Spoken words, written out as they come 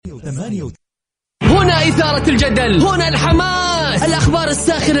هنا إثارة الجدل، هنا الحماس، الأخبار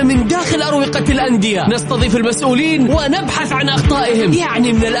الساخنة من داخل أروقة الأندية، نستضيف المسؤولين ونبحث عن أخطائهم،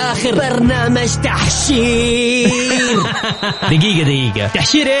 يعني من الآخر برنامج تحشير. دقيقة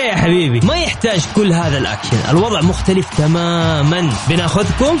تحشير ايه يا حبيبي؟ ما يحتاج كل هذا الأكشن، الوضع مختلف تماما.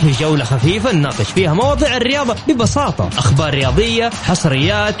 بناخذكم في جولة خفيفة نناقش فيها مواضيع الرياضة ببساطة، أخبار رياضية،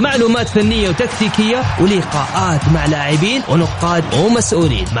 حصريات، معلومات فنية وتكتيكية، ولقاءات مع لاعبين ونقاد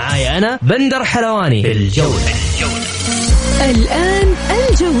ومسؤولين. معايا أنا بندر حلواني في الجولة. الآن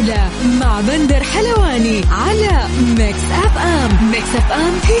الجولة مع بندر حلواني على ميكس أف أم. ميكس أف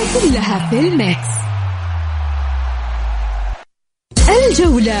أم هي كلها في الميكس.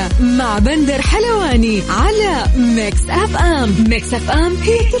 الجولة مع بندر حلواني على ميكس أف أم. ميكس أف أم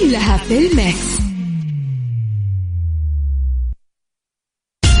هي كلها في الميكس.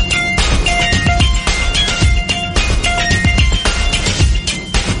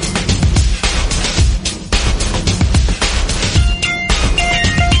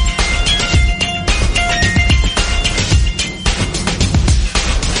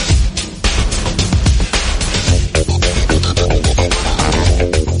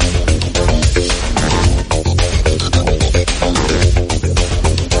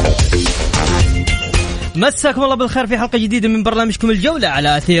 مساكم الله بالخير في حلقة جديدة من برنامجكم الجولة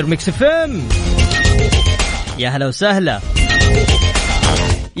على أثير ميكس اف ام. يا هلا وسهلا.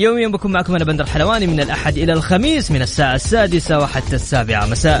 يوميا بكون معكم أنا بندر حلواني من الأحد إلى الخميس من الساعة 6 وحتى 7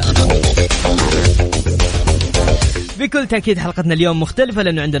 مساء. بكل تأكيد حلقتنا اليوم مختلفة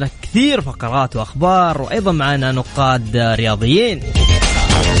لأنه عندنا كثير فقرات وأخبار، وأيضا معنا نقاد رياضيين.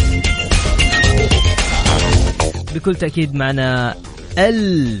 بكل تأكيد معنا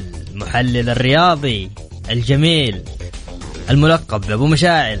المحلل الرياضي الجميل الملقب بأبو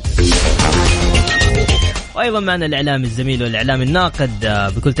مشاعل، وأيضا معنا الإعلام الزميل والإعلام الناقد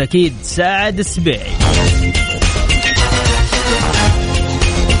بكل تأكيد سعد السبيعي.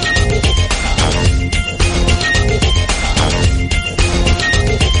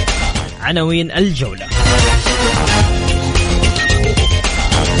 عناوين الجولة: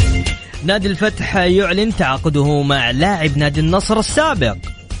 نادي الفتح يعلن تعاقده مع لاعب نادي النصر السابق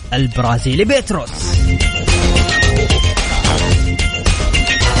البرازيلي بيتروس.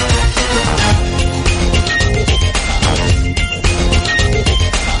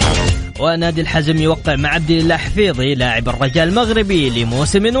 ونادي الحزم يوقع مع عبد الله حفيظي لاعب الرجاء المغربي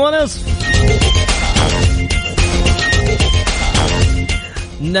لموسم ونصف.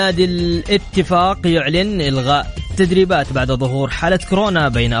 نادي الاتفاق يعلن إلغاء التدريبات بعد ظهور حالة كورونا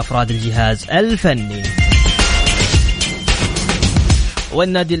بين أفراد الجهاز الفني.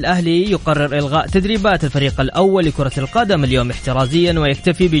 والنادي الأهلي يقرر إلغاء تدريبات الفريق الأول لكرة القدم اليوم احترازيا،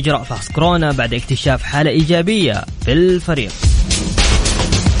 ويكتفي بإجراء فحص كورونا بعد اكتشاف حالة إيجابية في الفريق.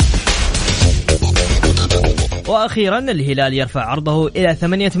 وأخيرا الهلال يرفع عرضه إلى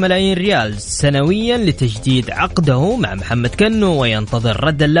 8 ملايين ريال سنويا لتجديد عقده مع محمد كنو، وينتظر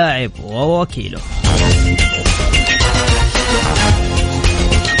رد اللاعب ووكيله.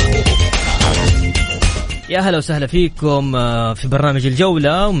 يا هلا وسهلا فيكم في برنامج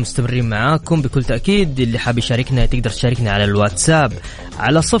الجولة، ومستمرين معاكم بكل تأكيد. اللي حاب يشاركنا تقدر تشاركنا على الواتساب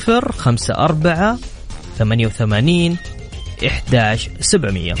على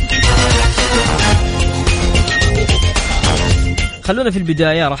 0548811700. خلونا في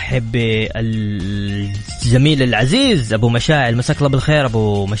البداية رحب بالزميل العزيز أبو مشاعل. مساك الله بالخير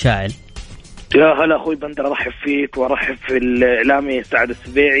أبو مشاعل. يا هلا أخوي بندر، أرحب فيك وأرحب في الإعلامي سعد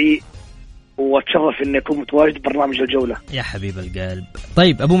السبيعي، واتشرف إني أكون متواجد برنامج الجولة. يا حبيب القلب.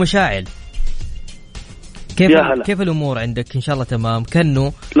 طيب أبو مشاعل، كيف الأمور عندك؟ إن شاء الله تمام.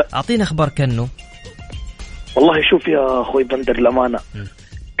 كنو، أعطينا أخبار كنو. والله شوف يا أخوي بندر، الأمانة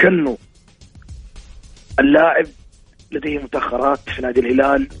كنو اللاعب لديه متأخرات في نادي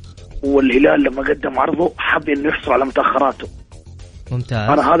الهلال، والهلال لما قدم عرضه حب إنه يحصل على متأخراته. ممتاز.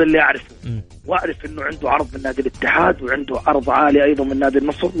 أنا هذا اللي أعرفه. وأعرف إنه عنده عرض من نادي الاتحاد وعنده عرض عالي أيضا من نادي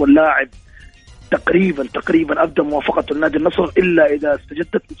النصر، واللاعب تقريبا أبدأ موافقته لنادي النصر إلا إذا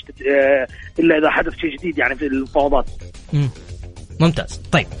إلا إذا حدث شيء جديد يعني في المفاوضات. ممتاز.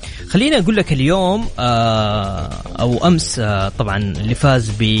 طيب خليني أقول لك اليوم أو أمس طبعا اللي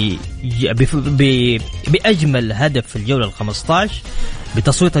فاز بأجمل هدف في الجولة 15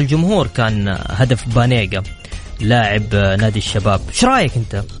 بتصويت الجمهور كان هدف بانيجا لاعب نادي الشباب. ايش رايك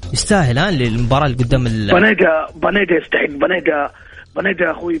انت؟ يستاهل للمباراة اللي قدام بانيجا يستحق.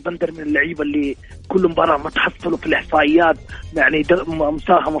 بانيجا اخوي بندر من اللعيبه اللي كل مباراه ما تحصلوا في الاحصائيات، يعني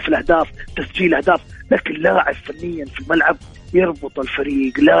مساهمه في الاهداف، تسجيل اهداف، لكن لاعب فنيا في الملعب يربط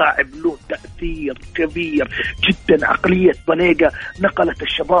الفريق، لاعب له تأثير كبير جدا. عقلية بانيجا نقلت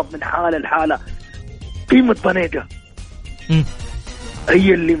الشباب من حالة لحالة. قيمة بانيجا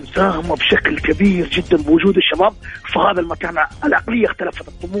هي اللي مساهمة بشكل كبير جدا بوجود الشباب في هذا المكان. العقلية اختلفت،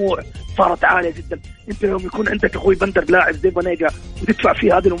 الطموح صارت عالية جدا. انت يوم يكون عندك اخوي بندر لاعب زي بانيجا وتدفع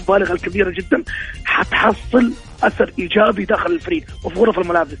فيه هذه المبالغة الكبيرة جدا، حتحصل اثر ايجابي داخل الفريق وفي غرف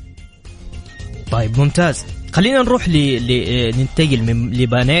الملابس. طيب ممتاز، خلينا نروح ننتقل من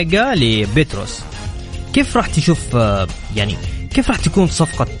لبانيجا لبيتروس. كيف راح تشوف يعني كيف راح تكون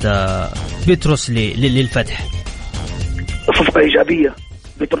صفقة بيتروس للفتح؟ صفقة إيجابية.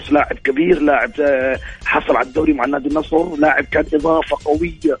 بيتروس لاعب كبير، لاعب حصل على الدوري مع النادي النصر، لاعب كان إضافة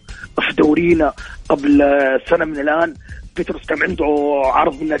قوية في دورينا قبل سنة من الآن. بيتروس كان عنده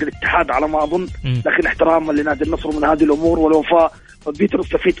عرض من نادي الاتحاد على ما أظن، لكن احتراما لنادي النصر من هذه الأمور والوفاء.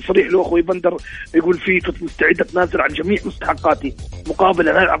 بيتروس في تصريح له أخوي بندر يقول فيه كنت مستعد أتنازل عن جميع مستحقاتي مقابل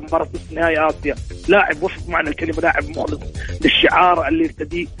أن ألعب مباراة نصف نهائي آسيا. لاعب وفق معنى الكلمة، لاعب مخلص للشعار اللي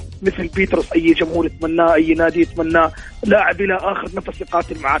يرتديه مثل بيتروس. أي جمهور يتمناه، أي نادي يتمناه، لاعب إلى آخر نفس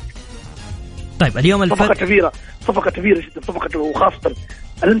يقاتل معك. طيب اليوم صفقة كبيرة، صفقة كبيرة جدا، صفقة وخاصة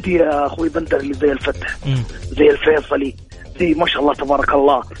الأندية يا أخوي بندر اللي زي الفتح زي الفيصلي زي ما شاء الله تبارك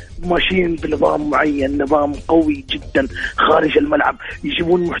الله ماشيين بنظام معين، نظام قوي جدا خارج الملعب،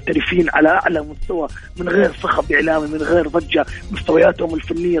 يجيبون محترفين على أعلى مستوى من غير صخب إعلامي، من غير ضجة. مستوياتهم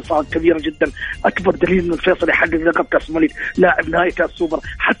الفنية صارت كبيرة جدا. أكبر دليل إن الفيصل يحقق لقب كأس الملك، لاعب نهائي كأس سوبر.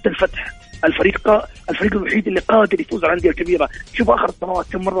 حتى الفتح الفريق الوحيد اللي قادر يفوز على الأندية الكبيرة. شوف آخر السنوات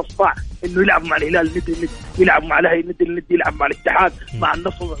كم مرة استطاع إنه يلعب مع الهلال ند ند، يلعب مع الأهلي ند ند، يلعب مع الاتحاد مع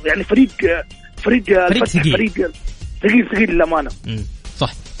النصر. يعني فريق الفتح فريق ثقيل للأمانة.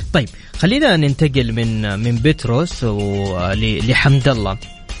 صح. طيب خلينا ننتقل من بيتروس لحمد الله.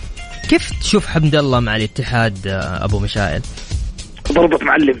 كيف تشوف حمد الله مع الاتحاد أبو مشائل؟ ضربة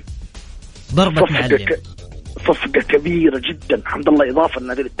معلم. صفقة كبيرة جدا. حمد الله إضافة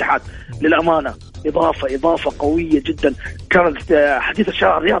لنادي الاتحاد للأمانة، إضافة قوية جدا. كانت حديث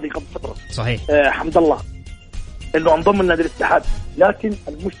الشارع الرياضي قبل فترة. صحيح. حمد الله إنه انضم لنادي الاتحاد، لكن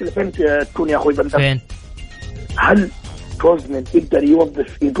المشكلة فين تكون يا أخوي بندر؟ فين؟ هل كوزمن يقدر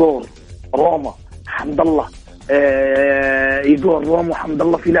يوظف إيجور روما حمد الله؟ إيجور روما وحمد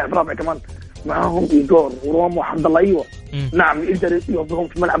الله، في لاعب رابع كمان معاهم إيجور وروما وحمد الله. أيوة نعم، يقدر يوظفهم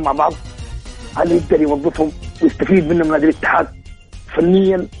في الملعب مع بعض. هل يقدر يوظفهم ويستفيد منهم من نادي الاتحاد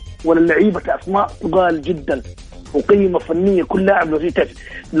فنيا؟ ولا اللعيبة كأسماء تقال جدا وقيمة فنية؟ كل لاعب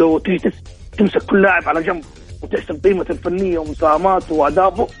لو تيجي تمسك كل لاعب على جنب وتحسب قيمة الفنية ومساهماته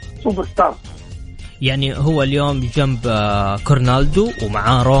وأدابه، سوبر ستار. يعني هو اليوم جنب كورنالدو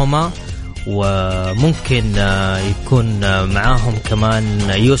ومعاه روما، وممكن يكون معاهم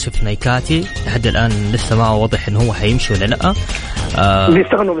كمان يوسف نايكاتي. لحد الآن لسه ما واضح إن هو حيمشي ولا لأ.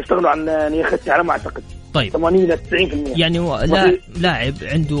 بيستغنوا عن نيختي على ما أعتقد. طيب 80-90%. يعني لاعب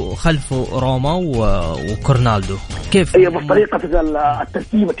عنده خلفه روما وكورنالدو. كيف هي بطريقة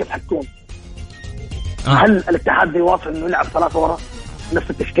الترتيبة كيف حتكون؟ هل الاتحاد بيواصل إنه يلعب 3 ورا نفس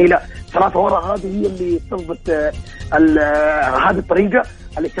التشكيلة؟ 3 ورا هذه هي اللي تضبط هذه الطريقة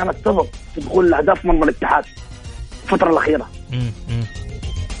اللي كانت سبب في دخول الأهداف مرمى الاتحاد الفترة الأخيرة.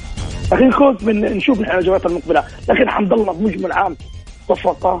 لكن كوز نشوف الحاجات المقبلة. لكن حمد الله بمجمل عام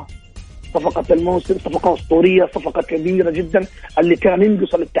صفقة الموسم، صفقة أسطورية، صفقة كبيرة جدا. اللي كان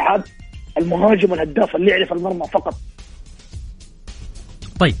ينقص الاتحاد المهاجم الهداف اللي يعرف المرمى فقط.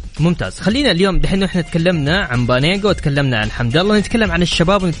 طيب ممتاز. خلينا اليوم دحين احنا تكلمنا عن بانيجا وتكلمنا عن حمد الله، نتكلم عن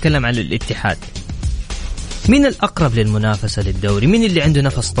الشباب ونتكلم عن الاتحاد. مين الأقرب للمنافسة للدوري؟ مين اللي عنده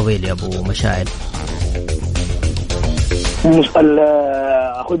نفس طويل يا أبو مشاعل؟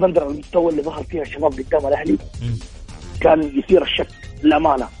 أخوي بندر، المستوى اللي ظهر فيها الشباب قدام الأهلي كان يثير الشك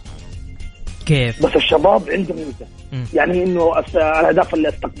للأمانة. كيف؟ بس الشباب عنده ميزة، يعني إنه الأهداف اللي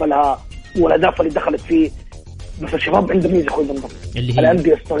استقبلها والأهداف اللي دخلت فيه. بس الشباب عنده ميزة أخوي بندر،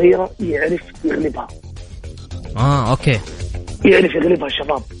 الأندية الصغيرة يعرف يغلبها. أوكي. يعرف يغلبها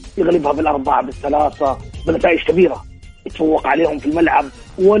الشباب، يغلبها بالأربعة بالثلاثة بنتائج كبيرة، يتفوق عليهم في الملعب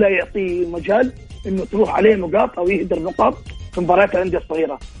ولا يعطي مجال إنه تروح عليه نقاط أو يهدر نقاط في مباريات الأندية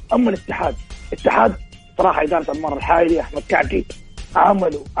الصغيرة. أما الاتحاد صراحة إدارة المرة الحالية أحمد كعكي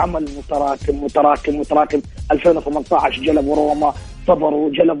عمل متراكم. 2018 جلبوا روما،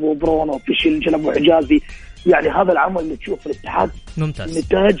 صبروا، جلبوا برونو، فشل، جلبوا حجازي. يعني هذا العمل اللي تشوف في الاتحاد ممتاز،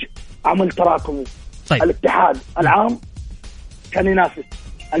 نتاج عمل تراكمي. طيب. الاتحاد العام كان ينافس،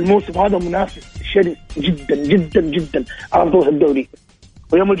 الموسم هذا منافس شرس جدا جدا جدا على بطولة الدوري.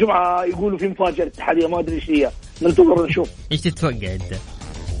 ويوم الجمعة يقولوا في مفاجأة الاتحادية، ما أدري إيش هي، ننتظر نشوف. إيش تتوقع أنت؟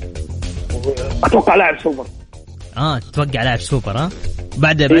 أتوقع لاعب سوبر. تتوقع لاعب سوبر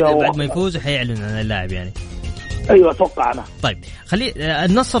بعد ما يفوز حيعلن عن اللاعب يعني. ايوه اتوقع انا. طيب خلي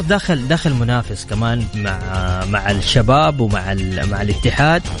النصر داخل منافس كمان مع الشباب ومع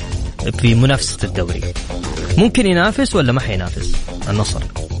الاتحاد في منافسة الدوري. ممكن ينافس ولا ما حينافس النصر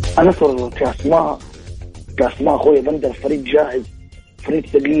كاسماء اخوي بندر فريق جاهز، فريق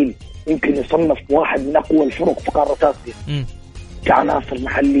ثقيل، يمكن يصنف واحد من اقوى الفرق في قارة اسيا كعناصر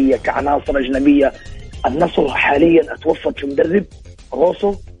محلية كعناصر اجنبية. النصر حاليا اتوفت في مدرب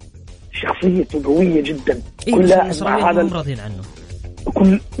روسو، شخصيته قوية جدا. كل لاعب مع هذا راضين عنه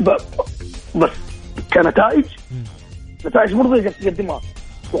بس كنتائج نتائج مرضية تقدمها،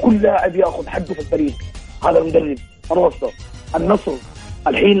 وكل لاعب ياخذ حقه في الفريق. هذا المدرب روسو. النصر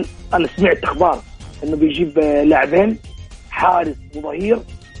الحين انا سمعت اخبار انه بيجيب لاعبين حارس وظهير،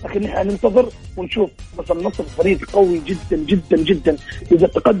 لكن احنا ننتظر ونشوف. بس النصر فريق قوي جدا جدا جدا، اذا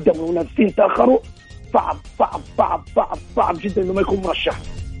تقدم المنافسين تاخروا صعب صعب صعب صعب صعب جدا انه ما يكون مرشح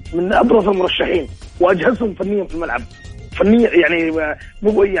من ابرز المرشحين واجهزهم فنيا في الملعب. فنيا يعني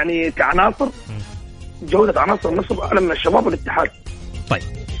مو يعني كعناصر، جودة عناصر النصر اعلى من الشباب والاتحاد. طيب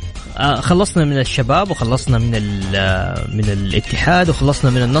خلصنا من الشباب وخلصنا من الاتحاد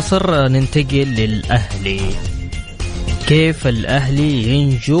وخلصنا من النصر، ننتقل للأهلي. كيف الأهلي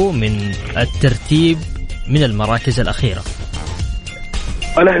ينجو من الترتيب من المراكز الأخيرة؟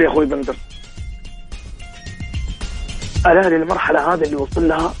 الأهلي يا أخوي بندر، الأهلي المرحلة هذه اللي وصل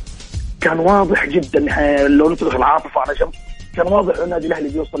لها كان واضح جدا. لو نترك العاطفة على جنب، كان واضح أن النادي الأهلي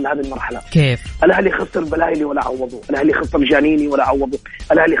بيوصل لهذه المرحلة. كيف؟ الأهلي خسر بلايلي ولا عوضه، الأهلي خسر جانيني ولا عوضه،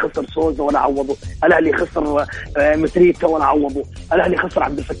 الأهلي خسر سوزا ولا عوضه، الأهلي خسر متريكا ولا عوضه، الأهلي خسر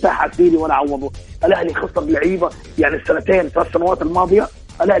عبد الفتاح عسيري ولا عوضه، الأهلي خسر لعيبة يعني السنتين 3 سنوات الماضية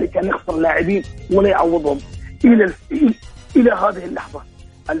الأهلي كان يخسر لاعبين ولا يعوضهم. إلى هذه اللحظة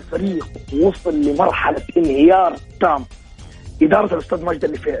الفريق وصل لمرحلة انهيار تام. إدارة الأستاذ ماجد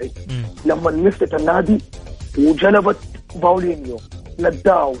النفيعي لما مسكت النادي وجلبت باولينيو،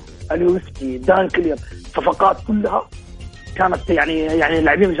 نداو، اليوسكي، دان كلير، صفقات كلها كانت يعني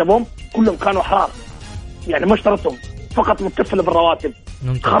اللاعبين اللي جابهم كلهم كانوا حار، يعني ما اشترتهم، فقط متكفل بالرواتب.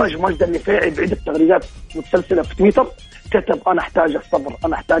 خرج ماجد النفيعي بعدة تغريدات متسلسلة في تويتر، كتب أنا أحتاج الصبر،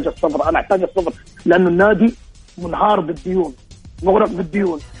 أنا أحتاج الصبر، أنا أحتاج الصبر، لأنه النادي منهار بالديون، مغرق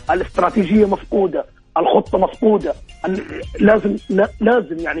بالديون، الاستراتيجية مفقودة، الخطة مفقودة.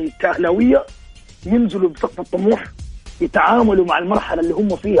 لازم يعني كأهلاوية ينزلوا بسقف الطموح، يتعاملوا مع المرحلة اللي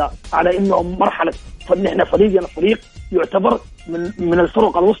هم فيها على إنهم مرحلة فنحن فريق يعتبر من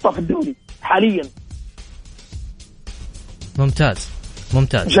الفرق الوسطى في الدوري حاليا. ممتاز.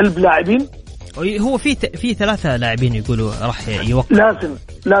 جلب لاعبين، هو في 3 لاعبين يقولوا راح يوقف.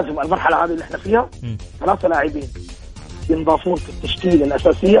 لازم المرحلة هذه اللي احنا فيها 3 لاعبين ينضافون في التشكيلة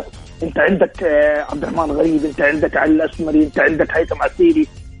الأساسية. انت عندك عبد الرحمن غريب، انت عندك علي الأسمري، انت عندك هيثم عسيري،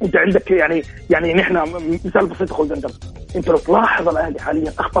 انت عندك يعني نحن مثال بسيط اخوي بندر، انت لو تلاحظ الاهلي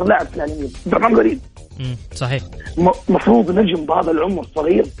حاليا اخطر لاعب في العالمين عبد الرحمن غريب. صحيح. مفروض نجم بهذا العمر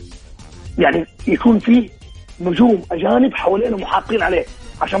الصغير يعني يكون فيه نجوم اجانب حوالينه محاطين عليه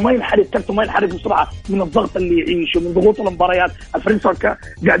عشان ما ينحرق كابتن، ما ينحرق بسرعه من الضغط اللي يعيشه، من ضغوط المباريات. الفريق صار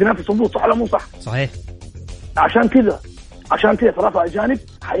قاعد ينافس هبوط، صح ولا مو صح؟ صحيح. عشان كذا 3 اجانب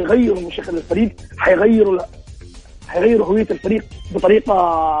حيغيروا من شكل الفريق، حيغيروا هوية الفريق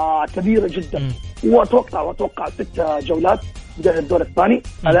بطريقة كبيرة جدا. وأتوقع 6 جولات بداية الدور الثاني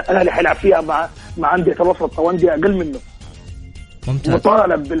الأهلي حيلعب فيها مع أندية الوسط أو أندية أقل منه. ممتاز.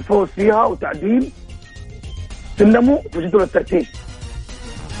 مطالب بالفوز فيها وتعديل سلموا في جدول الترتيب.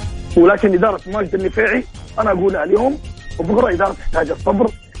 ولكن إدارة ماجد النفيعي أنا أقولها اليوم وبكرة، إدارة تحتاج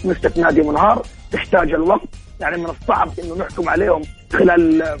الصبر، مسكت نادي منهار، تحتاج الوقت. يعني من الصعب إنه نحكم عليهم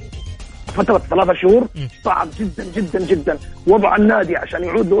خلال فترة 3 شهور، صعب جدا جدا جدا. وضع النادي عشان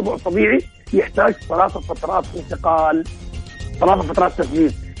يعود لوضعه الطبيعي يحتاج 3 فترات انتقال، 3 فترات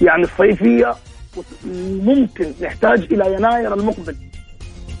تسجيل، يعني الصيفية ممكن نحتاج إلى يناير المقبل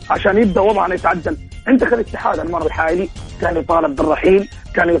عشان يبدأ وضعنا يتعدل. عندك الاتحاد المرة الحالي كان يطالب بالرحيل،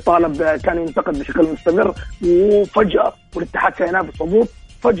 كان ينتقد بشكل مستمر، وفجأة والاتحاد كان ينافس هبوط،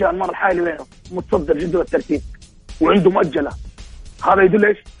 فجأة المرة الحالي وينه متصدر جدول الترتيب وعنده مؤجلة. هذا يدل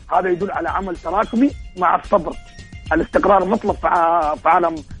ايش؟ هذا يدل على عمل تراكمي مع الصبر. الاستقرار مطلب في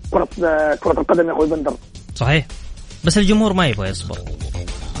عالم كرة القدم يا اخوي بندر. صحيح، بس الجمهور ما يبغى يصبر.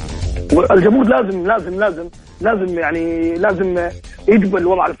 الجمهور لازم يعني لازم يقبل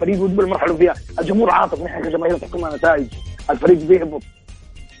وضع الفريق ويقبل المرحلة فيها. الجمهور عاطف، نحن كجماهير تحكمنا نتائج، الفريق بيهبط،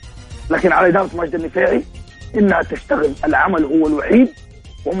 لكن على إدارة ماجد النفيعي إنها تشتغل. العمل هو الوحيد،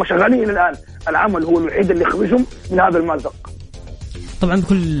 وهم شغالين الآن، العمل هو الوحيد اللي يخرجهم من هذا المأزق. طبعا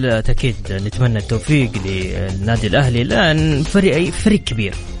بكل تأكيد نتمنى التوفيق للنادي الأهلي، لأن فريق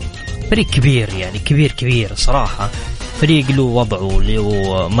كبير يعني كبير صراحة، فريق له وضعه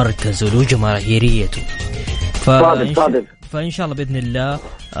له مركزه له جماهيريته. فإن شاء الله بإذن الله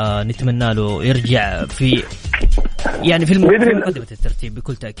نتمنى له يرجع في مقدمة الترتيب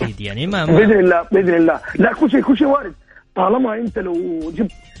بكل تأكيد يعني بإذن الله. لا كل شيء وارد، طالما أنت لو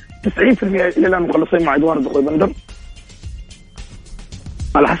جبت 90% إلى الآن مخلصين مع إدوارد أخوي بندر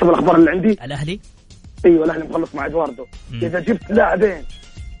على حسب الأخبار اللي عندي. الأهلي أيوة الأهلي مخلص مع إدواردو. إذا جبت لاعبين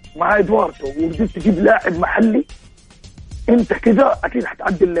مع إدواردو وجبت تجيب لاعب محلي، أنت كذا أكيد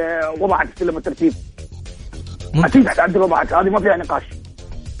حتعدل وضعك في سلم الترتيب، أكيد حتعدل وضعك، هذه ما فيها نقاش.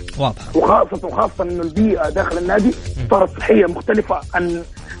 واضح. وخاصة إنه البيئة داخل النادي صارت صحية مختلفة عن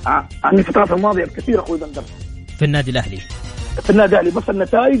الفترات الماضية بكثير أخوي بندر في النادي الأهلي. بس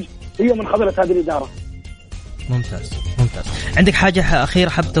النتائج هي من خذلت هذه الإدارة. ممتاز. عندك حاجة أخيرة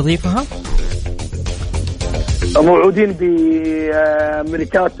حاب تضيفها؟ موعودين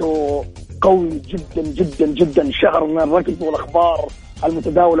بميركاتو قوي جدا جدا جدا، شهر من الركض والأخبار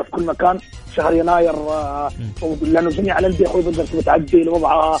المتداولة في كل مكان، شهر يناير، لأنه جميع الأندية أخوي بدأت تتعدل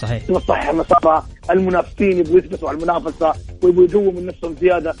وضعها، تصحح مسارها، المنافسين يبغوا يثبتوا على المنافسة ويبغوا يدووا من نفسهم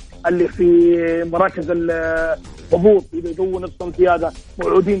زيادة، اللي في مراكز الهبوط يبغوا يدووا نفسهم زيادة،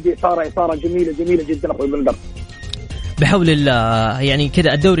 موعودين بإثارة جميلة جدا أخوي بندر. بحول الله يعني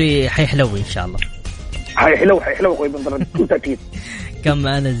كده الدوري حيحلو إن شاء الله. حيحلو أخوي بندر بكل تأكيد. كم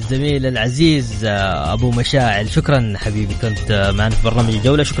معنا الزميل العزيز أبو مشاعل، شكرا حبيبي كنت معنا في برنامج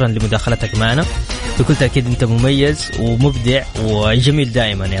الجولة، شكرا لمداخلتك معنا، بكل تأكيد أنت مميز ومبدع وجميل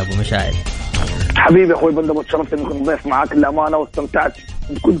دائما يا أبو مشاعل. حبيبي أخوي بندر، وتشرفت أن أكون ضيف معاك للأمانة، واستمتعت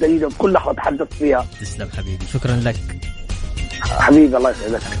بكل دقيقة بكل لحظة تحدثت فيها. تسلم حبيبي، شكرا لك حبيبي، الله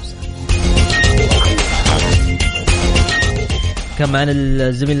يسعدك. كم معنا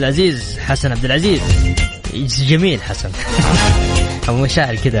الزميل العزيز حسن عبد العزيز، جميل حسن. أبو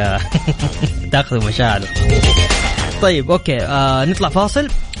مشاعر كده تأخذ مشاعره. طيب أوكي، نطلع فاصل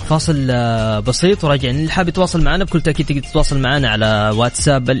بسيط وراجعين. اللي حاب يتواصل معنا بكل تأكيد تقدر تتواصل معنا على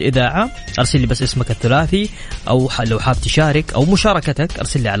واتساب الإذاعة، أرسل لي بس اسمك الثلاثي، أو لو حاب تشارك أو مشاركتك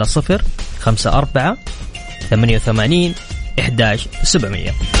أرسل لي على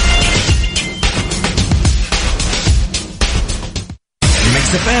 054-88-11-700.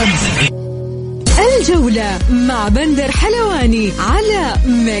 الجولة مع بندر حلواني على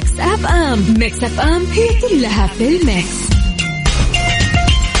ميكس أف أم. ميكس أف أم هي كلها في الميكس.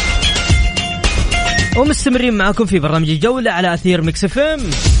 ومستمرين معكم في برنامج الجولة على أثير ميكس أف أم.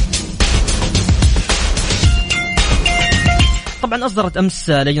 طبعا أصدرت أمس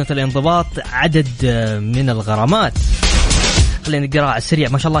لجنة الانضباط عدد من الغرامات، خلينا نقرأ على السريع،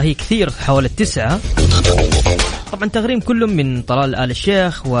 ما شاء الله هي كثير، حوالي 9. طبعا تغريم كلهم من طلال آل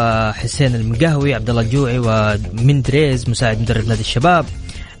الشيخ وحسين المقهوي عبد الله الجوعي ومندريز مساعد مدرب نادي الشباب،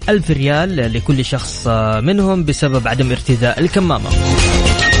 1000 ريال لكل شخص منهم بسبب عدم ارتداء الكمامة.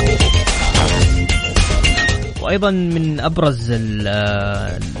 وأيضا من أبرز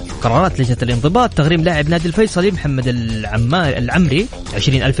القرارات لجنة الانضباط تغريم لاعب نادي الفيصلي محمد العمري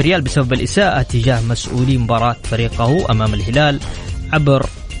 20,000 ريال بسبب الإساءة تجاه مسؤولي مباراة فريقه أمام الهلال عبر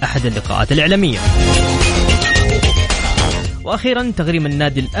أحد اللقاءات الإعلامية. وأخيرا تغريم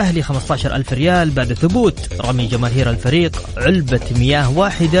النادي الأهلي 15,000 ريال بعد ثبوت رمي جماهير الفريق علبة مياه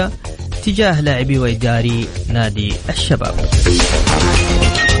واحدة تجاه لاعبي وإداري نادي الشباب.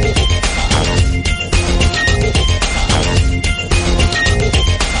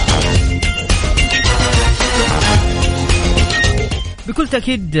 بكل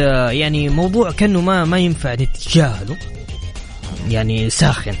تأكيد يعني موضوع كأنه ما ينفع نتجاهله، يعني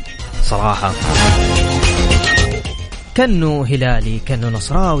ساخن صراحة، كأنه هلالي كأنه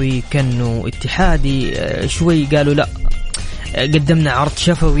نصراوي كأنه اتحادي، شوي قالوا لا قدمنا عرض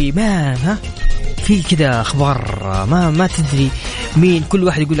شفوي، ما في كده أخبار ما تدري مين، كل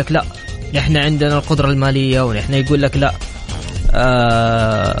واحد يقول لك لا نحن عندنا القدرة المالية، ونحن يقول لك لا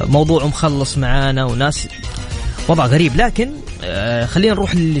موضوع مخلص معانا، وناس وضع غريب. لكن خلينا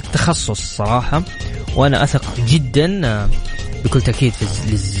نروح للتخصص صراحة، وأنا أثق جدا بكل تأكيد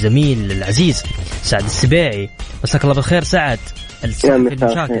في الزميل العزيز سعد السباعي. مساك الله بالخير سعد، الصحفي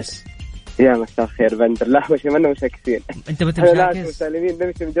المشاكس. يا مساء الخير بندر. لا مش منا مشاكسين، انت متى مشاكس؟ مسالمين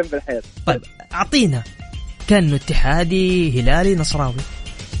نمشي من جنب الحيط. طيب اعطينا، كانه اتحادي هلالي نصراوي،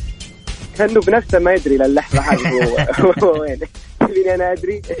 كانه بنفسه ما يدري للحظة هذه هو وين اللي انا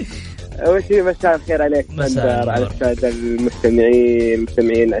ادري. اول شيء مساء الخير عليك بندر، على الساده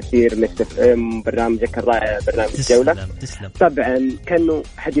المستمعين أثير ميكس أف أم، برنامجك الرائع برنامج الجولة. تسلم. طبعا كانه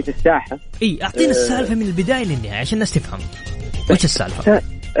حديث الساحة. اعطينا السالفة من البداية للنهاية عشان الناس تفهم. وش السالفة؟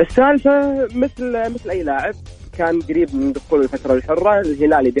 السالفة مثل أي لاعب كان قريب من دخول الفترة الحرة،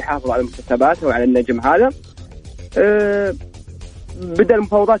 الهلال بيحافظ على مكتسباته وعلى النجم هذا. بدأ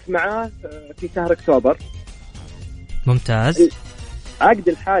المفاوضات معه في شهر أكتوبر. ممتاز. عقد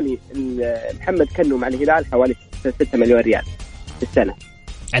الحالي محمد كنو مع الهلال حوالي 6 مليون ريال في السنة.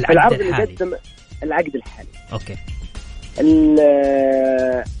 العقد الحالي. العقد الحالي. أوكي.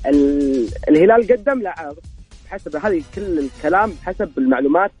 الهلال قدم لا حسب هذه كل الكلام حسب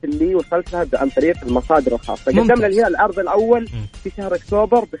المعلومات اللي وصلت لها عن طريق المصادر الخاصة. قدم للهلال العرض الأول في شهر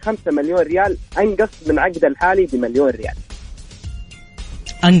أكتوبر ب5 مليون ريال، أنقص من عقد الحالي ب1 مليون ريال.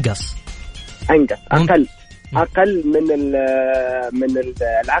 أنقص أقل من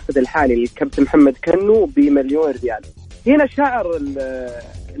العقد الحالي للكابتن محمد كنو ب1 مليون ريال. هنا شعر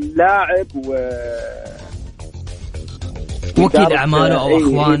اللاعب وكيل أعماله أو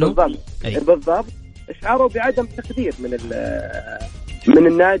أخوانه بالضبط شعروا بعدم تقدير من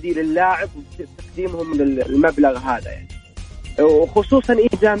النادي للاعب وتقديمهم للمبلغ هذا يعني. وخصوصا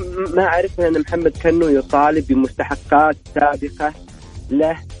إذا ما عرفنا أن محمد كنو يطالب بمستحقات سابقة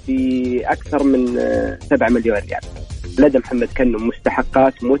له بأكثر من 7 مليون ريال. لدى محمد كنو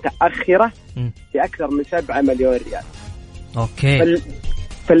مستحقات متأخرة بأكثر من 7 مليون ريال. أوكي.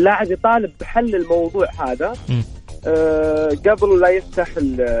 فاللاعب يطالب بحل الموضوع هذا قبل لا يفتح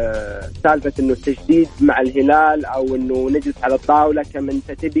سالفة إنه التجديد مع الهلال أو إنه نجلس على الطاولة كم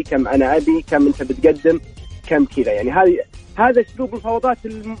أنت تبي كم أنا أبي كم أنت بتقدم كم كذا يعني. هذا أسلوب المفاوضات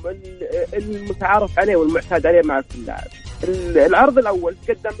المتعارف عليه والمعتاد عليه مع اللاعب. العرض الأول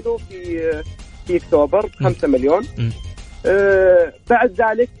قدم له في أكتوبر 5 مليون. بعد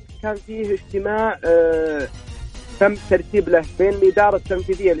ذلك كان فيه اجتماع تم ترتيب له بين الإدارة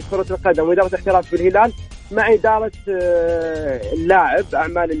التنفيذية لكرة القدم وإدارة الاحتراف في الهلال مع إدارة اللاعب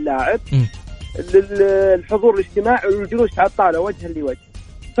أعمال اللاعب للحضور الاجتماع والجلوس على الطاولة وجها لوجه.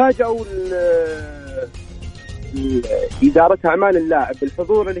 فاجأوا إدارة أعمال اللاعب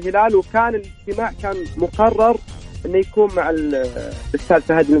بالحضور الهلال، وكان الاجتماع كان مقرر إنه يكون مع الأستاذ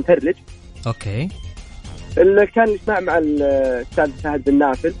فهد المفرج. أوكي. اللي كان الاجتماع مع الأستاذ فهد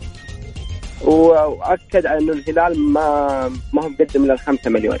النافذ وأكد على إنه الهلال ما هو مقدم له 5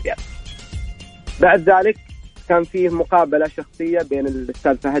 مليون ريال. بعد ذلك كان فيه مقابلة شخصية بين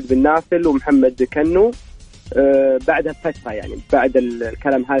الأستاذ فهد بن نافل ومحمد كنو. بعدها بفترة يعني بعد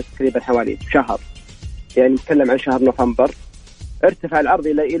الكلام هذا تقريبا حوالي شهر، يعني نتكلم عن شهر نوفمبر، ارتفع العرض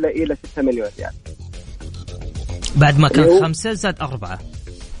إلى 6 مليون ريال. بعد ما كان 5 زاد 4.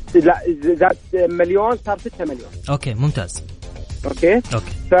 لا زاد مليون صار 6 مليون. أوكي ممتاز. أوكي.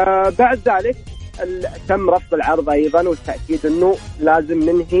 فبعد ذلك تم رفض العرض أيضا والتأكيد أنه لازم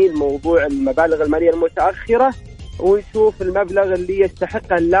ننهي الموضوع المبالغ المالية المتأخرة ويشوف المبلغ اللي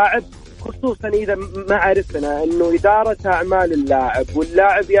يستحقه اللاعب، خصوصا إذا ما عرفنا أنه إدارة أعمال اللاعب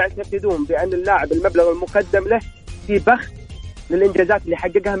واللاعب يعتقدون بأن اللاعب المبلغ المقدم له في بخس للإنجازات اللي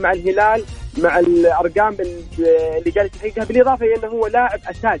حققها مع الهلال مع الأرقام اللي جالس يحققها، بالإضافة إلى أنه هو لاعب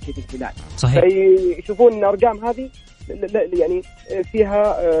أساسي في الهلال. صحيح. يشوفون أن الأرقام هذه يعني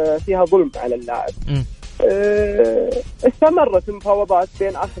فيها ظلم على اللاعب. استمرت المفاوضات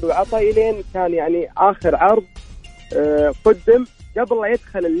بين أخذ وعطاء إلين كان يعني آخر عرض قدم قبل لا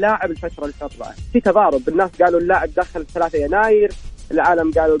يدخل اللاعب الفترة الحرة. في تضارب، الناس قالوا اللاعب دخل 3 يناير،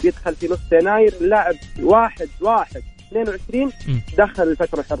 العالم قالوا بيدخل في نص يناير، اللاعب 1/1/22 دخل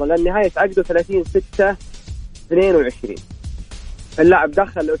الفترة الحرة لأن نهاية عقده 30/6/22. اللاعب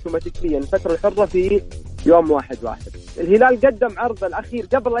دخل اوتوماتيكيا الفترة الحرة في يوم 1/1. الهلال قدم عرض الأخير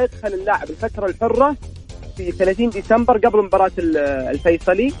قبل لا يدخل اللاعب الفترة الحرة في 30 ديسمبر قبل مباراة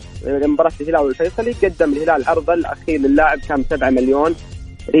الفيصلي، مباراة الهلال والفيصلي. قدم الهلال العرض الأخير للاعب كان 7 مليون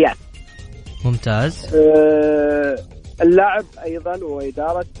ريال. ممتاز. اللاعب أيضا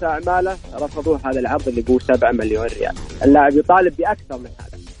وإدارة أعماله رفضوا هذا العرض اللي هو 7 مليون ريال. اللاعب يطالب بأكثر من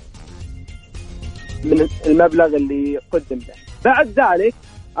هذا من المبلغ اللي قدم له. بعد ذلك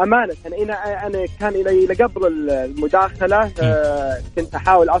أمانة أنا كان إلى قبل المداخلة كنت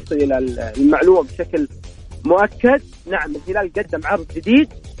أحاول أصل إلى المعلومة بشكل مؤكد. نعم الهلال قدم عرض جديد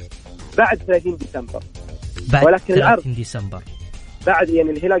بعد 30 ديسمبر. ولكن العرض ديسمبر بعد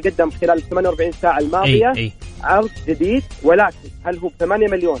يعني الهلال قدم خلال 48 ساعة الماضية عرض جديد، ولكن هل هو ب8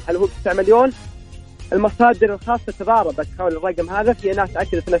 مليون هل هو ب9 مليون؟ المصادر الخاصة تضاربت حول الرقم هذا، في ناس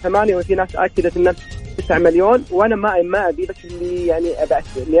أكدت أنه 8 وفي ناس أكدت أنه 9 مليون، وأنا ما أبي، بس اللي يعني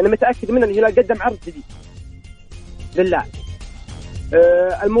اللي أنا متأكد منه الهلال قدم عرض جديد لله.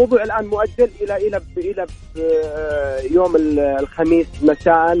 الموضوع الآن مؤجل إلى يوم الخميس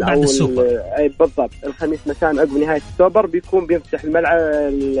مساء بعد السوبر. بالضبط الخميس مساء عقب نهاية أكتوبر بيفتح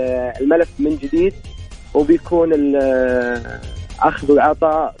الملف من جديد، وبيكون أخذ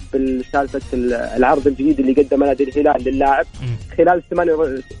وعطاء بالسالفة العرض الجديد اللي قدم نادي الهلال للاعب خلال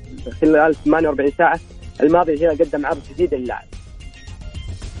 48 ساعة الماضية. الهلال قدم عرض جديد للاعب.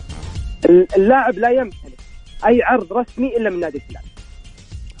 اللاعب لا يمتلك أي عرض رسمي إلا من نادي الهلال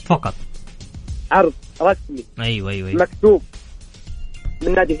فقط. عرض رسمي أيوة. مكتوب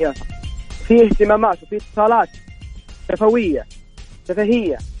من نادي الهلال، فيه اهتمامات وفيه اتصالات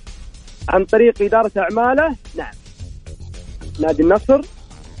شفهية عن طريق إدارة أعماله. نعم، نادي النصر،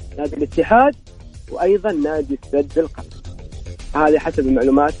 نادي الاتحاد، وأيضا نادي السد القطري. هذه حسب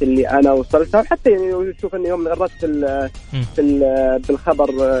المعلومات اللي أنا وصلتها، وحتى يعني شوف أني يوم أردت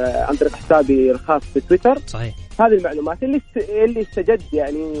بالخبر عن طريق حسابي الخاص في تويتر. صحيح. هذه المعلومات اللي استجد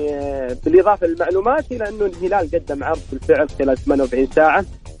يعني بالإضافة للمعلومات إلى أنه الهلال قدم عرض بالفعل خلال 48 ساعة،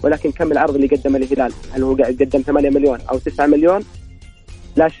 ولكن كم العرض اللي قدم الهلال؟ هل هو قدم 8 مليون أو 9 مليون؟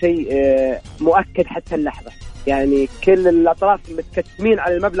 لا شيء مؤكد حتى اللحظة. يعني كل الأطراف متكتمين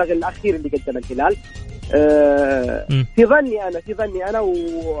على المبلغ الأخير اللي قدم الهلال. في ظني أنا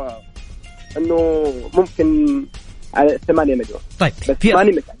أنه ممكن على 8 مليون.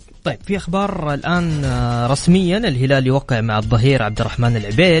 طيب في أخبار الآن رسميا الهلال يوقع مع الظهير عبد الرحمن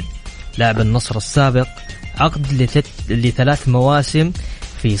العبيد لاعب النصر السابق عقد ل3 مواسم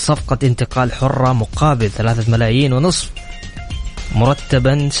في صفقة انتقال حرة مقابل 3.5 ملايين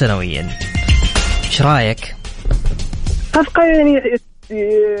مرتبا سنويا. ايش رايك؟ صفقة يعني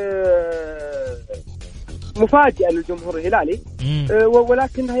مفاجئة للجمهور الهلالي،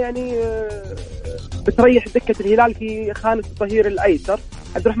 ولكنها يعني بتريح دكة الهلال في خانة الظهير الأيسر.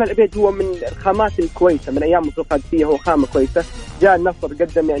 عبد الرحمن العبيد هو من الخامات الكويسة، من أيام القادسية هو خامة كويسة. جاء النصر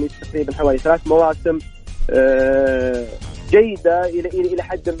قدم يعني تقريبا حوالي 3 مواسم جيدة إلى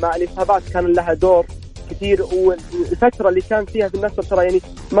حد ما. الإصابات كان لها دور كثير، والفترة اللي كان فيها في النصر ترى يعني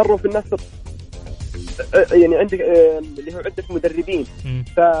مروا في النصر يعني عندك اللي هو عدة مدربين،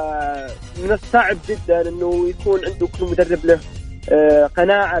 فمن الصعب جدا انه يكون عنده كل مدرب له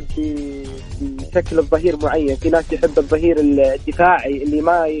قناعة بشكل الظهير معين. في ناس يحب الظهير الدفاعي اللي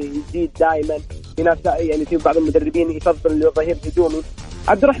ما يزيد دائما، في ناس يعني في بعض المدربين يفضل الظهير الهجومي.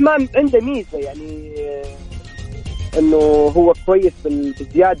 عبد الرحمن عنده ميزة يعني انه هو كويس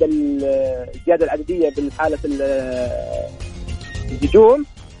بالزيادة العددية بالحالة الهجوم،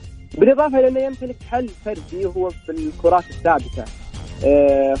 بالإضافة إلى أنه يمتلك حل فردي هو في الكرات الثابتة.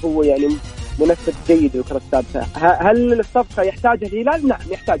 هو يعني منفذ جيد للكرات الثابتة. هل الصفقة يحتاجها الهلال؟ نعم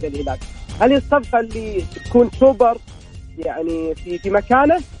يحتاجها الهلال. هل الصفقة اللي تكون سوبر يعني في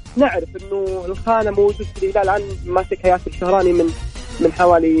مكانه؟ نعرف أنه الخانة موجود في الهلال الآن ماسك ياسر الشهراني من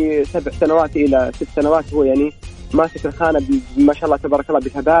حوالي 7 سنوات إلى 6 سنوات، هو يعني ماسك الخانة ما شاء الله تبارك الله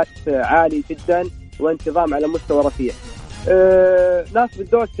بثبات عالي جدا وانتظام على مستوى رفيع. ناصر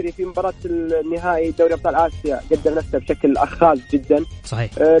الدوسري في مباراة النهائي دوري أبطال آسيا قدم نفسه بشكل أخاذ جدا.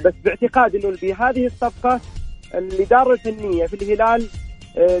 صحيح. بس باعتقاد إنه بهذه الصفقة الإدارة الفنية في الهلال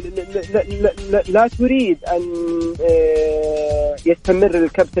لا تريد أن يستمر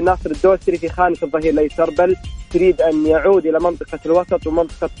الكابتن ناصر الدوسري في خانة الظهير الأيسر، بل تريد أن يعود إلى منطقة الوسط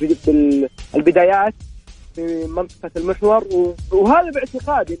ومنطقة البدايات في منطقة المحور. وهذا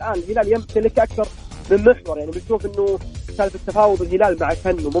باعتقادي الآن الهلال يمتلك أكثر من محور. يعني بنشوف انه سالفه تفاوض الهلال مع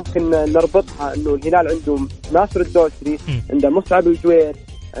فنه ممكن نربطها انه الهلال عنده ناصر الدوسري، عنده مصعب الجوير،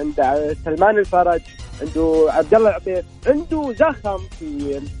 عنده سلمان الفرج، عنده عبد الله العبيد، عنده زخم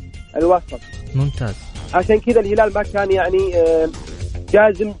في الوسط. ممتاز. عشان كذا الهلال ما كان يعني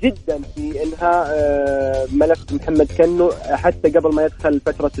جازم جدا في انهاء ملف محمد كنو حتى قبل ما يدخل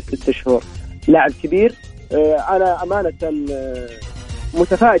فتره 6 شهور. لاعب كبير. انا امانه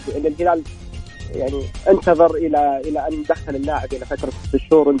متفاجئ ان الهلال يعني انتظر الى ان دخل اللاعب الى فتره 6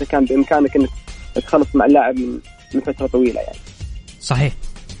 شهور، وانت كان بامكانك انك تخلص مع اللاعب من فتره طويله يعني. صحيح.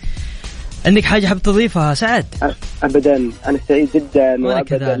 عندك حاجه حاب تضيفها سعد؟ ابدا، انا سعيد جدا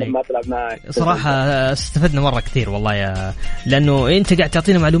وابدا لما اطلع معك. صراحه استفدنا مره كثير والله لانه انت قاعد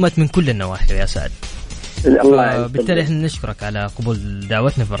تعطينا معلومات من كل النواحي يا سعد. بالتالي احنا نشكرك على قبول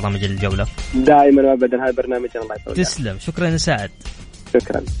دعوتنا في برنامج الجوله. دائما وابدا، هذا برنامج الله يسعدك. تسلم، شكرا يا سعد.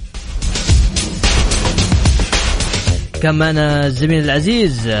 شكرا. كان معنا الزميل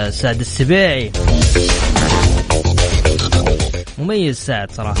العزيز سعد السباعي، مميز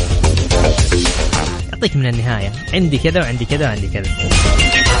سعد صراحة، يعطيك من النهاية عندي كذا وعندي كذا وعندي كذا.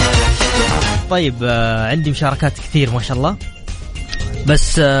 طيب عندي مشاركات كثير ما شاء الله،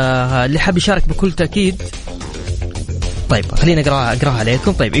 بس اللي حاب يشارك بكل تأكيد. طيب خلينا أقراها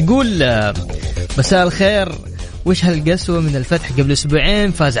عليكم. طيب يقول مساء الخير، وش هالقسوة من الفتح قبل 2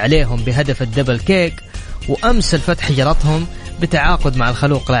 أسبوعين فاز عليهم بهدف الدبل كيك، وأمس الفتح جرتهم بتعاقد مع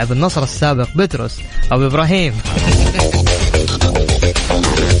الخلوق لاعب النصر السابق بطرس أو إبراهيم.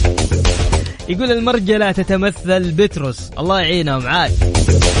 يقول المرجلة تتمثل بتروس، الله يعينه معاك.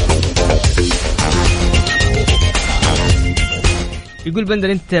 يقول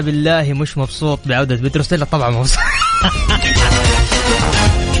بندر انت بالله مش مبسوط بعودة بتروس؟ لا طبعا مبسوط.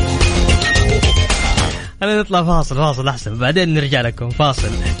 أنا نطلع فاصل أحسن، بعدين نرجع لكم.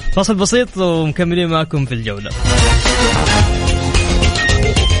 فاصل بسيط ومكملين معكم في الجولة.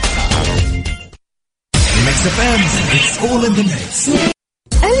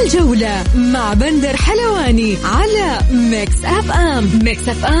 الجولة مع بندر حلواني على ميكس أف أم. ميكس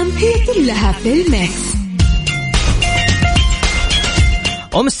أف أم هي كلها في الميكس.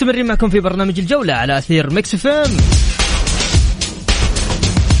 ومستمرين معكم في برنامج الجولة على أثير ميكس أف أم.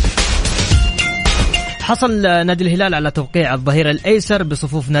 حصل نادي الهلال على توقيع الظهير الأيسر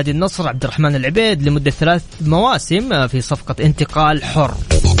بصفوف نادي النصر عبد الرحمن العبيد لمدة 3 مواسم في صفقة انتقال حر.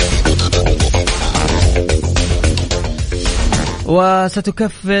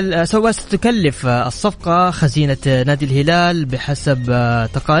 وستكلف الصفقة خزينة نادي الهلال بحسب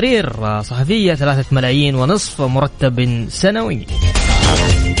تقارير صحفية 3.5 ملايين مرتب سنوي.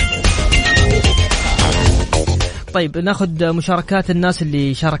 طيب ناخد مشاركات الناس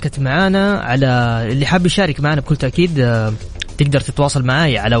اللي شاركت معانا. على اللي حاب يشارك معانا بكل تأكيد تقدر تتواصل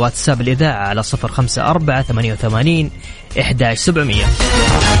معاي على واتساب الإذاعة على 0548811700.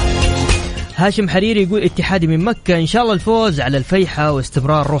 هاشم حريري يقول اتحادي من مكة إن شاء الله الفوز على الفيحة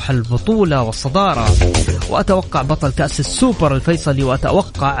واستمرار روح البطولة والصدارة، وأتوقع بطل كأس السوبر الفيصلي،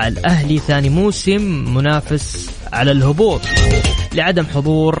 وأتوقع الأهلي ثاني موسم منافس على الهبوط لعدم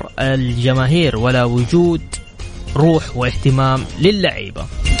حضور الجماهير ولا وجود روح واهتمام للعيبة.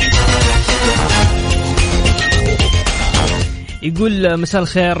 يقول مساء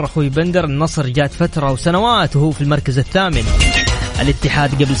الخير أخوي بندر، النصر جات فترة وسنوات وهو في المركز الثامن،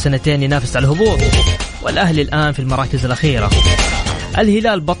 الاتحاد قبل 2 ينافس على الهبوط، والأهلي الآن في المراكز الأخيرة،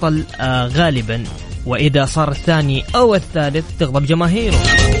 الهلال بطل غالبا، وإذا صار الثاني أو الثالث تغضب جماهيره.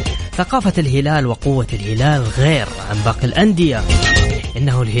 ثقافة الهلال وقوة الهلال غير عن باقي الأندية،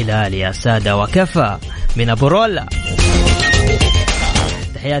 إنه الهلال يا سادة وكفى. من أبو رولا،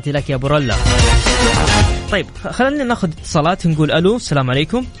 تحياتي لك يا أبو رولا. طيب خلينا ناخذ اتصالات، نقول ألو السلام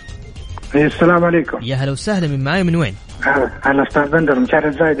عليكم. السلام عليكم. يا هلا وسهلا، من معاي من وين؟ أنا أستاذ بندر مشاري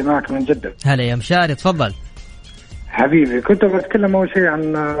الزايد معك من جدة. هلا يا مشاري، تفضل حبيبي. كنت بتكلم أول شيء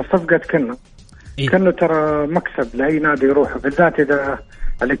عن صفقة كنو. كنو ترى مكسب لأي نادي يروح، بالذات إذا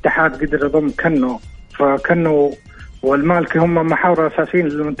الاتحاد قدر يضم كنو، فكنو والمالكي هم محاور أساسيين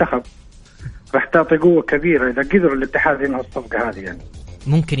للمنتخب، راح تعطي قوة كبيرة إذا قدروا الاتحاد ينهوا الصفقة هذه. يعني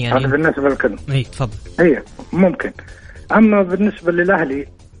ممكن يعني هذا بالنسبة لكنو. إيه تفضل. إيه ممكن. أما بالنسبة للأهلي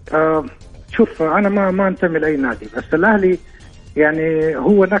شوف أنا ما أنتمي لأي نادي، بس الأهلي يعني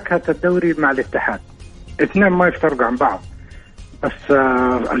هو نكهة الدوري مع الاتحاد، اثنين ما يفترقوا عن بعض. بس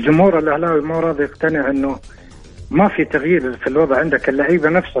الجمهور الأهلاوي ما راضي يقتنع إنه ما في تغيير في الوضع. عندك اللعيبة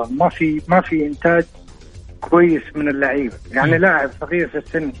نفسها ما في إنتاج كويس من اللعيبة. يعني لاعب صغير في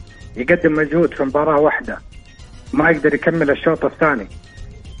السن يقدم مجهود في مباراة واحدة ما يقدر يكمل الشوط الثاني.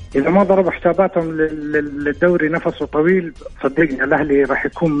 إذا ما ضرب حساباتهم للدوري نفسه طويل، صدقني الأهلي راح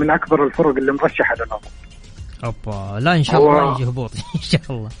يكون من أكبر الفرق اللي مرشحة للهبوط. أوبا لا إن شاء الله ما يجي هبوط إن شاء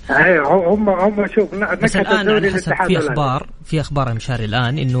الله. هم شوف بس الآن على حسب في أخبار يا مشاري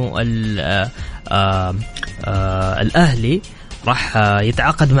الآن إنه الأهلي راح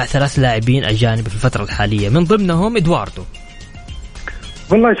يتعاقد مع 3 لاعبين أجانب في الفترة الحالية، من ضمنهم إدواردو.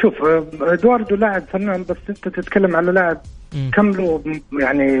 والله شوف إدواردو لاعب فنان، بس أنت تتكلم على لاعب كمله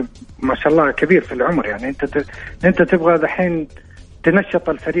يعني ما شاء الله كبير في العمر. يعني أنت تبغى دحين تنشط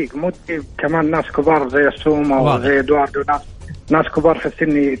الفريق، مو كمان ناس كبار زي السومة وزي إدواردو، ناس كبار في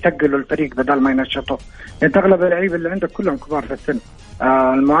السن يتقلوا الفريق بدل ما ينشطوا. أنت أغلب اللعيبة اللي عندك كلهم كبار في السن،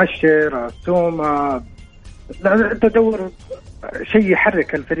 المؤشر السومة. لا أنت تدور شيء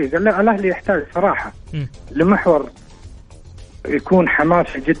يحرك الفريق. الأهلي يحتاج صراحة لمحور يكون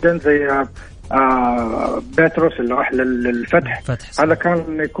حماسي جدا زي بيتروس اللي راح للفتح. هذا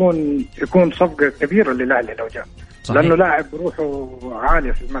كان يكون صفقة كبيرة للأهلي لو جاء، لأنه لاعب روحه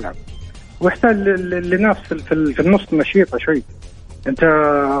عالية في الملعب، ويحتاج لناس في النص نشيطة شوي. أنت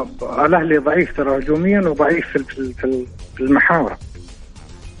الأهلي ضعيف ترى هجوميا وضعيف في المحاورة.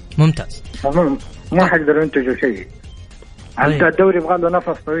 ممتاز. ما حقدر ينتجوا شيء. أنت الدوري يبغى له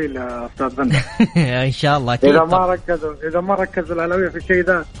نفس طويل يا أستاذ بندر. إن شاء الله. إذا ما ركزوا الأهلاوية في الشيء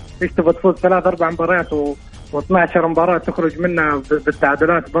ده، إيش تبغى تفوز 3-4 مباريات و12 مباراة تخرج منها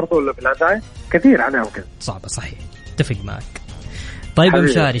بالتعادلات برضو ولا بالهزائم؟ كثير عليهم كذا. صعبة صحيح، اتفق معك. طيب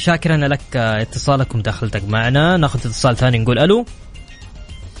مشاري شاكرا لك اتصالك ومداخلتك معنا. ناخذ اتصال ثاني، نقول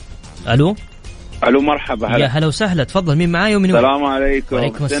ألو. الو مرحبا. هلا يا هلا وسهلا، تفضل مين معاي ومن وين؟ السلام عليكم.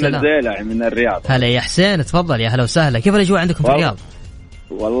 وعليكم السلام. الزيلة من الرياض. هلا يا حسين، تفضل. يا هلا وسهلا. كيف الاجواء عندكم في الرياض؟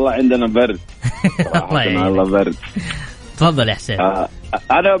 والله عندنا برد. الله برد. تفضل يا حسين.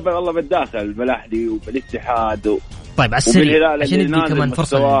 انا والله بالداخل بالاهلي وبالاتحاد طيب على السريع عشان ندي كمان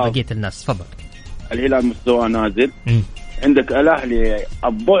فرصه لبقيه الناس. تفضل. الهلال مستواه نازل. عندك الاهلي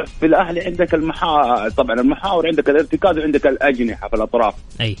الضعف في الاهلي، عندك طبعا المحاور، عندك الارتكاز، وعندك الاجنحه في الاطراف.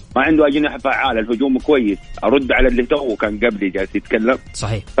 اي ما عنده اجنحه فعاله. الهجوم كويس. ارد على اللي تو كان قبلي جالس يتكلم.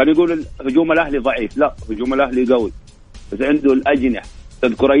 صحيح. كان يقول هجوم الاهلي ضعيف. لا، هجوم الاهلي قوي، بس عنده الاجنحه.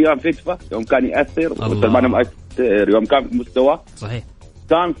 تذكر ايام فتفه يوم كان ياثر وسلمان مؤثر يوم كان في مستواه. صحيح.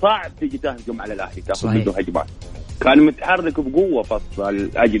 كان صعب تيجي تهجم على الاهلي، تاخذ منه هجمات. كان متحرك بقوه فصل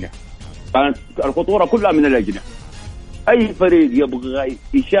الاجنحه. كانت الخطوره كلها من الاجنحه. اي فريق يبغى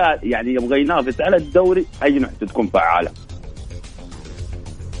يعني يبغى ينافس على الدوري، اجنحته تكون فعاله.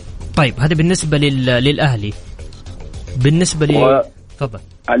 طيب هذا بالنسبه للاهلي. بالنسبه تفضل.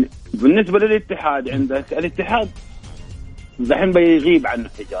 بالنسبه للاتحاد، عندك الاتحاد دحين بيغيب عن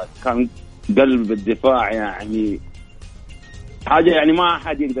الحجاز. كان قلب الدفاع، يعني حاجه يعني ما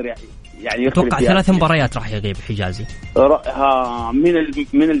حد يقدر يعني اتوقع 3 مباريات راح يغيب حجازي.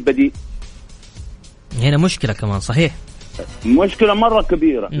 من البديل هنا مشكله كمان. صحيح، مشكله مره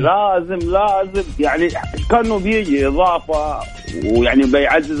كبيره. لازم يعني كانه بيجي اضافه ويعني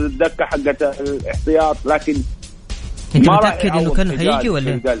بيعزز الدكه حقت الاحتياط، لكن انت متاكد انه كان هيجي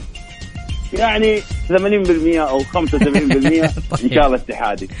ولا يعني 80% او 75%؟ ان شاء الله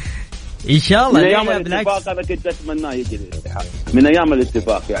اتحادي، ان شاء الله. من ايام الاتفاق انا كنت اتمناه يجي الاتحاد، من ايام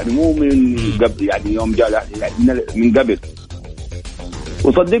الاتفاق يعني، مو من قبل يعني يوم جاء يعني من قبل.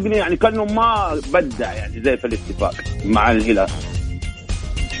 وصدقني يعني كانه ما بدع يعني زي في الاتفاق مع الهلال.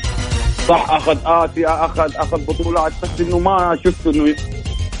 صح اخذ آسيا، اخذ بطولات، بس انه ما شفت انه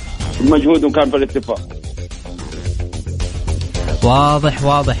مجهوده كان في الاتفاق.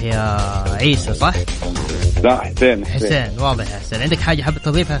 واضح يا عيسى. صح؟ لا حسين واضح يا حسين. عندك حاجة حابب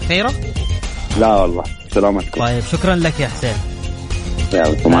تضيفها خيرة؟ لا والله، سلامتكم. طيب شكرا لك يا حسين.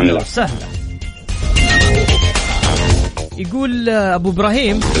 يلا سهلة. يقول أبو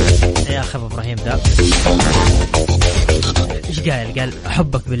إبراهيم، يا أخي أبو إبراهيم ده إيش قال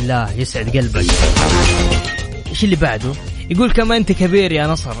أحبك بالله يسعد قلبك. إيش اللي بعده؟ يقول كما أنت كبير يا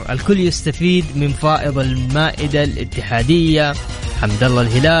نصر، الكل يستفيد من فائض المائدة الاتحادية. حمد الله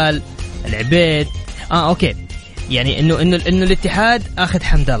الهلال العبيد. أوكي، يعني إنه الاتحاد أخذ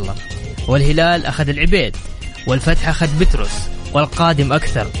حمد الله، والهلال أخذ العبيد، والفتح أخذ بتروس، والقادم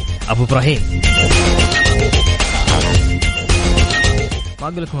أكثر. أبو إبراهيم ما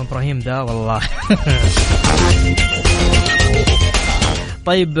أقول لكم إبراهيم ده والله.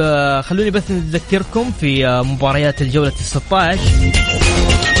 طيب خلوني بس نذكركم في مباريات الجولة 16.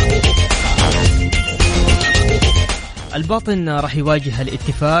 الباطن راح يواجه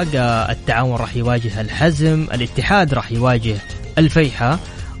الاتفاق، التعاون راح يواجه الحزم، الاتحاد راح يواجه الفيحة،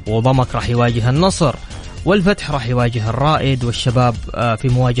 وضمك راح يواجه النصر، والفتح راح يواجه الرائد، والشباب في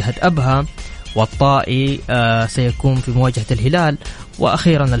مواجهة أبها، والطائي سيكون في مواجهة الهلال،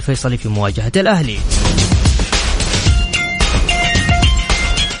 وأخيرا الفيصلي في مواجهة الأهلي.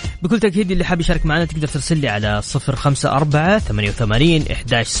 بكل تأكيد اللي حاب يشارك معنا تقدر ترسل لي على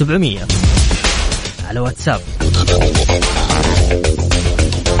 0548811700 على واتساب.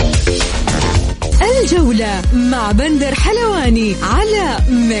 الجولة مع بندر حلواني على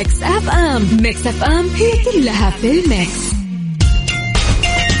ميكس أف أم. ميكس أف أم هي كلها في الميكس.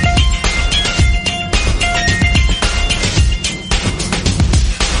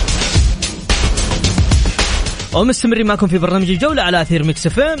 ومستمرين معكم في برنامج الجولة على أثير ميكس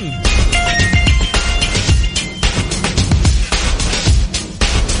اف ام.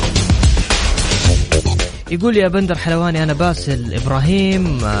 يقول يا بندر حلواني أنا باسل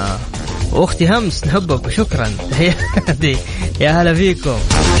إبراهيم وأختي همس نحبك وشكرا. يا هلا فيكم.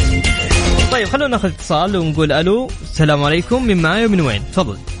 طيب خلونا ناخذ اتصال ونقول ألو. السلام عليكم، من معاي ومن وين؟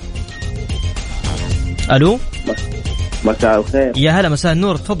 تفضل. ألو. مساء الخير. يا هلا، مساء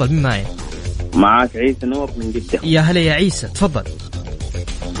النور. تفضل، من معاي؟ معاك عيسى نور من جدة. يا هلا يا عيسى، تفضل.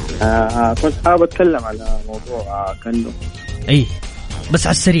 كنت حابب أتكلم على موضوع كنو. أي بس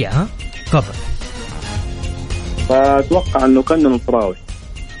على السريع. ها تفضل. فأتوقع أنه كنو نصراوي.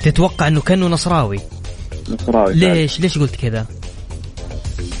 تتوقع أنه كنو نصراوي؟ ليش قلت كذا؟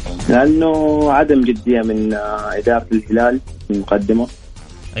 لأنه عدم جدية من إدارة الهلال في المقدمة.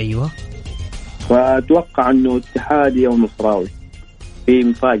 أيوة. فأتوقع أنه اتحادي أو نصراوي. في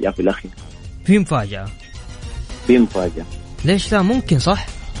مفاجأة في الأخير. في مفاجأة. ليش لا؟ ممكن صح؟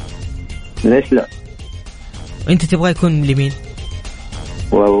 ليش لا؟ أنت تبغى يكون لمين؟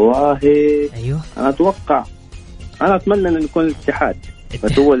 والله ايوه انا اتوقع، انا اتمنى ان يكون الاتحاد،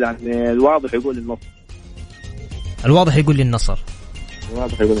 بس هو يعني الواضح يقول النصر. الواضح يقول لي النصر.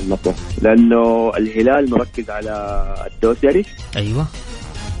 الواضح يقول النصر لانه الهلال مركز على الدوسري. ايوه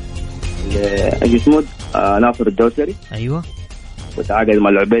ايش اسمه ناصر الدوسري. ايوه وتعاقد مع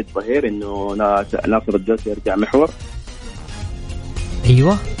العبيد ظهير انه ناصر الدوسري يرجع محور.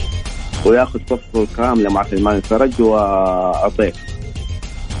 ايوه وياخذ صفه كامله مع سلمان الفرج وعطيف.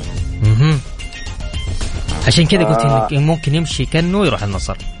 عشان كذا قلت انك ممكن يمشي كأنه يروح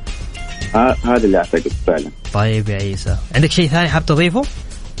النصر. هذا اللي اعتقد فعلا. طيب يا عيسى، عندك شيء ثاني حاب تضيفه؟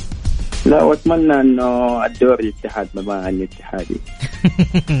 لا، واتمنى انه الدوري الاتحاد ما عن الاتحادي.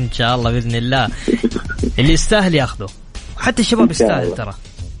 ان شاء الله باذن الله. اللي يستاهل ياخذه، حتى الشباب يستاهل ترى.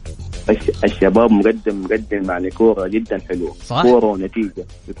 الشباب مقدم يعني كوره جدا حلوه، كوره ونتيجه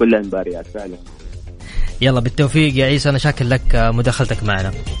في كل المباريات فعلا. يلا بالتوفيق يا عيسى، انا شاكر لك مداخلتك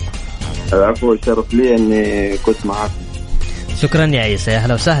معنا. العفو، الشرف لي اني كنت معاكم. شكرا يا عيسى، يا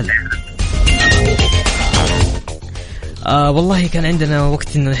هلا وسهلا. والله كان عندنا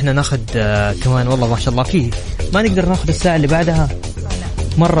وقت إن إحنا ناخد كمان، والله ما شاء الله فيه ما نقدر ناخد الساعة اللي بعدها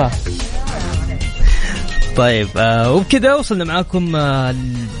مرة. طيب وبكذا وصلنا معاكم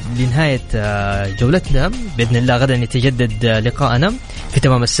لنهاية جولتنا. بإذن الله غدا يتجدد لقاءنا في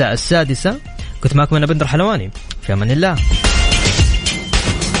تمام الساعة 6. كنت معكم أنا بندر حلواني، في أمان الله.